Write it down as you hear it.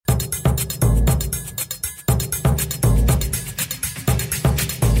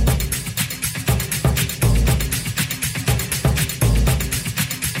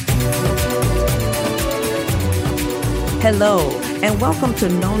Hello, and welcome to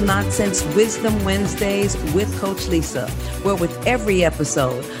No Nonsense Wisdom Wednesdays with Coach Lisa, where with every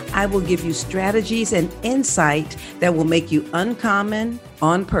episode, I will give you strategies and insight that will make you uncommon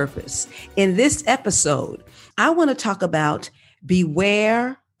on purpose. In this episode, I want to talk about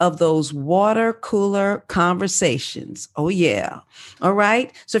beware of those water cooler conversations. Oh, yeah. All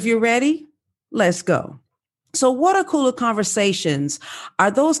right. So if you're ready, let's go. So water cooler conversations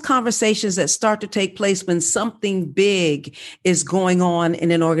are those conversations that start to take place when something big is going on in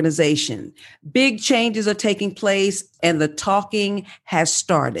an organization. Big changes are taking place and the talking has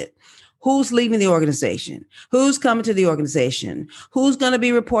started. Who's leaving the organization? Who's coming to the organization? Who's going to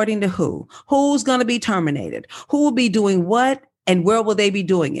be reporting to who? Who's going to be terminated? Who will be doing what? And where will they be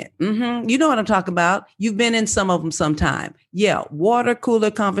doing it? You know what I'm talking about. You've been in some of them sometime. Yeah, water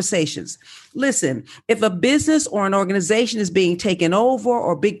cooler conversations. Listen, if a business or an organization is being taken over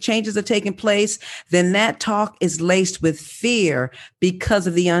or big changes are taking place, then that talk is laced with fear because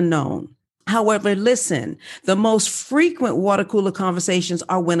of the unknown. However, listen, the most frequent water cooler conversations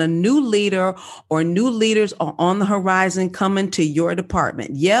are when a new leader or new leaders are on the horizon coming to your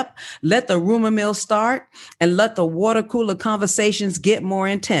department. Yep, let the rumor mill start and let the water cooler conversations get more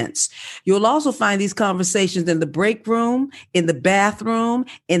intense. You'll also find these conversations in the break room, in the bathroom,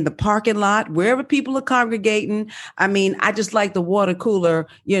 in the parking lot, wherever people are congregating. I just like the water cooler,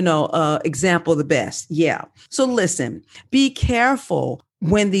 example the best. Yeah. So listen, be careful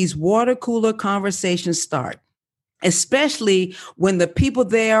when these water cooler conversations start, especially when the people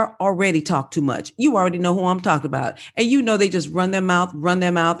there already talk too much. You already know who I'm talking about. And they just run their mouth.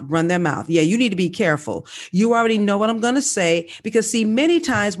 Yeah, you need to be careful. You already know what I'm going to say, because see, many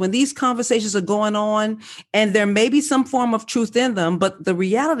times when these conversations are going on and there may be some form of truth in them, but the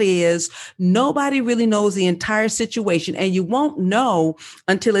reality is nobody really knows the entire situation, and you won't know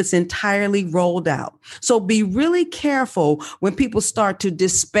until it's entirely rolled out. So be really careful when people start to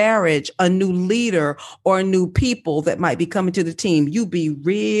disparage a new leader or new people that might be coming to the team. You be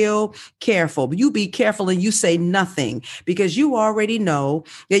real careful. You be careful and you say nothing, because you already know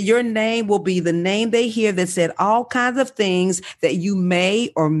that your name will be the name they hear that said all kinds of things that you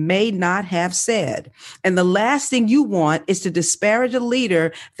may or may not have said. And the last thing you want is to disparage a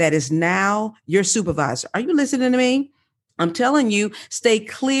leader that is now your supervisor. Are you listening to me? I'm telling you, stay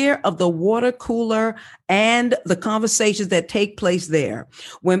clear of the water cooler and the conversations that take place there.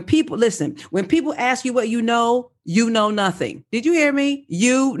 When people ask you what you know nothing. Did you hear me?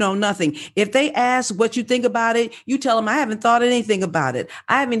 You know nothing. If they ask what you think about it, you tell them, I haven't thought anything about it.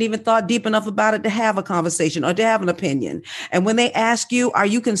 I haven't even thought deep enough about it to have a conversation or to have an opinion. And when they ask you, are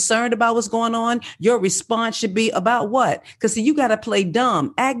you concerned about what's going on? Your response should be about what? Because you got to play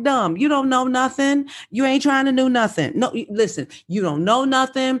dumb, act dumb. You don't know nothing. You ain't trying to know nothing. No, listen, you don't know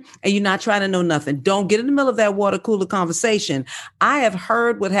nothing and you're not trying to know nothing. Don't get in the middle of that water cooler conversation. I have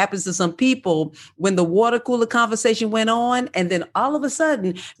heard what happens to some people when the water cooler conversation went on, and then all of a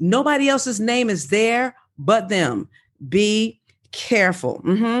sudden, nobody else's name is there but them. Be careful.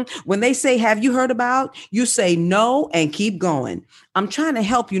 When they say, have you heard about? You say no and keep going. I'm trying to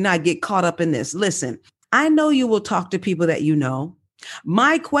help you not get caught up in this. Listen, I know you will talk to people that you know.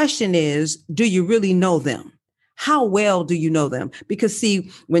 My question is, do you really know them? How well do you know them? Because see,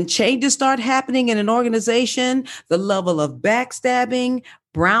 when changes start happening in an organization, the level of backstabbing,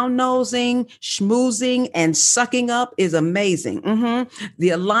 brown nosing, schmoozing, and sucking up is amazing. The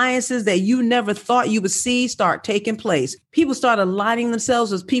alliances that you never thought you would see start taking place. People start aligning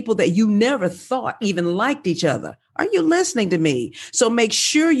themselves with people that you never thought even liked each other. Are you listening to me? So make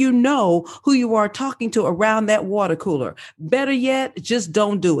sure you know who you are talking to around that water cooler. Better yet, just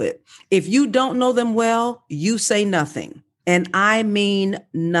don't do it. If you don't know them well, you say nothing. And I mean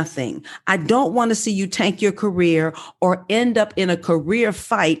nothing. I don't want to see you tank your career or end up in a career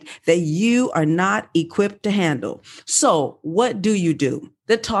fight that you are not equipped to handle. So what do?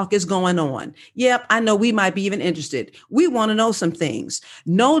 The talk is going on. Yep, I know we might be even interested. We want to know some things.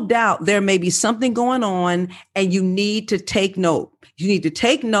 No doubt there may be something going on and you need to take note. You need to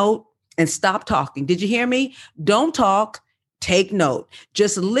take note and stop talking. Did you hear me? Don't talk. Take note.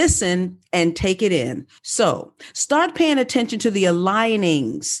 Just listen and take it in. So start paying attention to the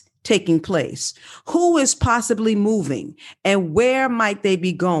alignings taking place. Who is possibly moving and where might they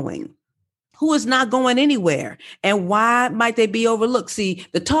be going? who is not going anywhere, and why might they be overlooked? See,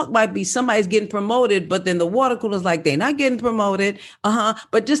 the talk might be somebody's getting promoted, but then the water cooler's like, they're not getting promoted.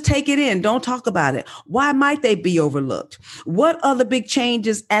 But just take it in. Don't talk about it. Why might they be overlooked? What other big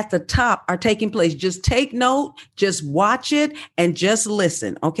changes at the top are taking place? Just take note, just watch it, and just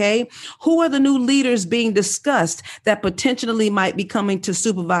listen. Okay. Who are the new leaders being discussed that potentially might be coming to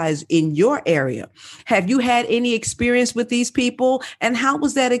supervise in your area? Have you had any experience with these people? And how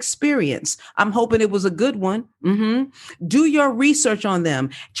was that experience? I'm hoping it was a good one. Do your research on them.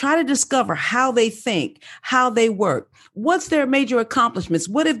 Try to discover how they think, how they work. What's their major accomplishments?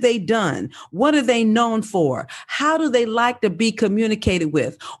 What have they done? What are they known for? How do they like to be communicated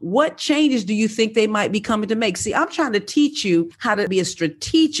with? What changes do you think they might be coming to make? See, I'm trying to teach you how to be a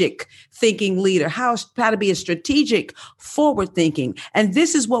strategic thinking leader, how to be a strategic forward thinking. And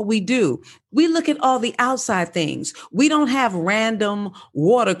this is what we do. We look at all the outside things. We don't have random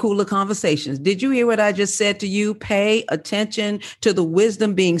water cooler conversations. Did you hear what I just said to you? Pay attention to the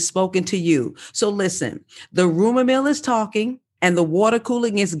wisdom being spoken to you. So listen, the rumor mill is talking and the water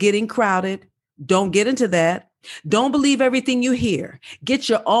cooling is getting crowded. Don't get into that. Don't believe everything you hear. Get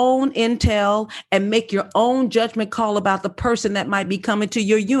your own intel and make your own judgment call about the person that might be coming to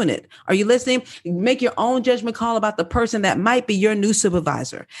your unit. Are you listening? Make your own judgment call about the person that might be your new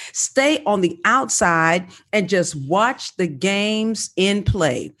supervisor. Stay on the outside and just watch the games in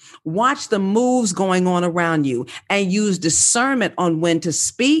play. Watch the moves going on around you and use discernment on when to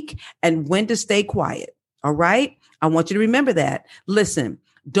speak and when to stay quiet. All right? I want you to remember that. Listen.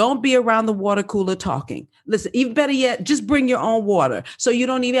 Don't be around the water cooler talking. Listen, even better yet, just bring your own water so you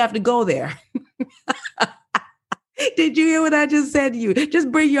don't even have to go there. Did you hear what I just said to you?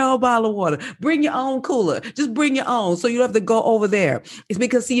 Just bring your own bottle of water. Bring your own cooler. Just bring your own so you don't have to go over there. It's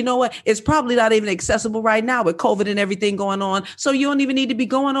because, see, you know what? It's probably not even accessible right now with COVID and everything going on. So you don't even need to be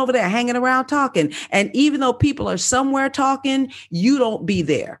going over there, hanging around talking. And even though people are somewhere talking, you don't be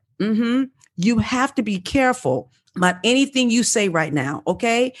there. You have to be careful about anything you say right now.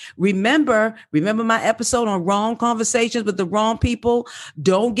 Okay. Remember my episode on wrong conversations with the wrong people.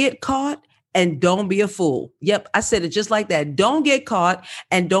 Don't get caught and don't be a fool. Yep. I said it just like that. Don't get caught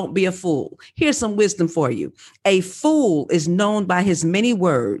and don't be a fool. Here's some wisdom for you. A fool is known by his many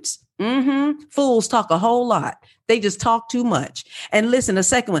words. Fools talk a whole lot. They just talk too much. And listen, a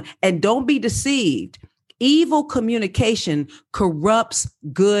second one, and don't be deceived. Evil communication corrupts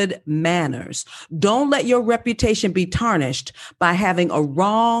good manners. Don't let your reputation be tarnished by having a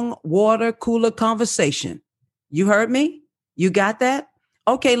wrong water cooler conversation. You heard me? You got that?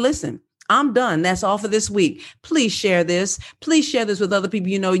 Okay, listen. I'm done. That's all for this week. Please share this. Please share this with other people.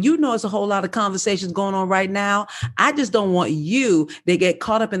 You know, it's a whole lot of conversations going on right now. I just don't want you to get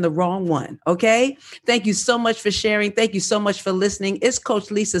caught up in the wrong one. Okay. Thank you so much for sharing. Thank you so much for listening. It's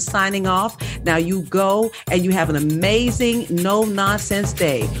Coach Lisa signing off. Now you go and you have an amazing, no nonsense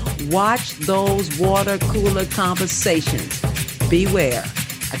day. Watch those water cooler conversations. Beware.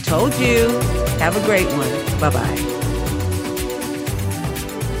 I told you. Have a great one. Bye-bye.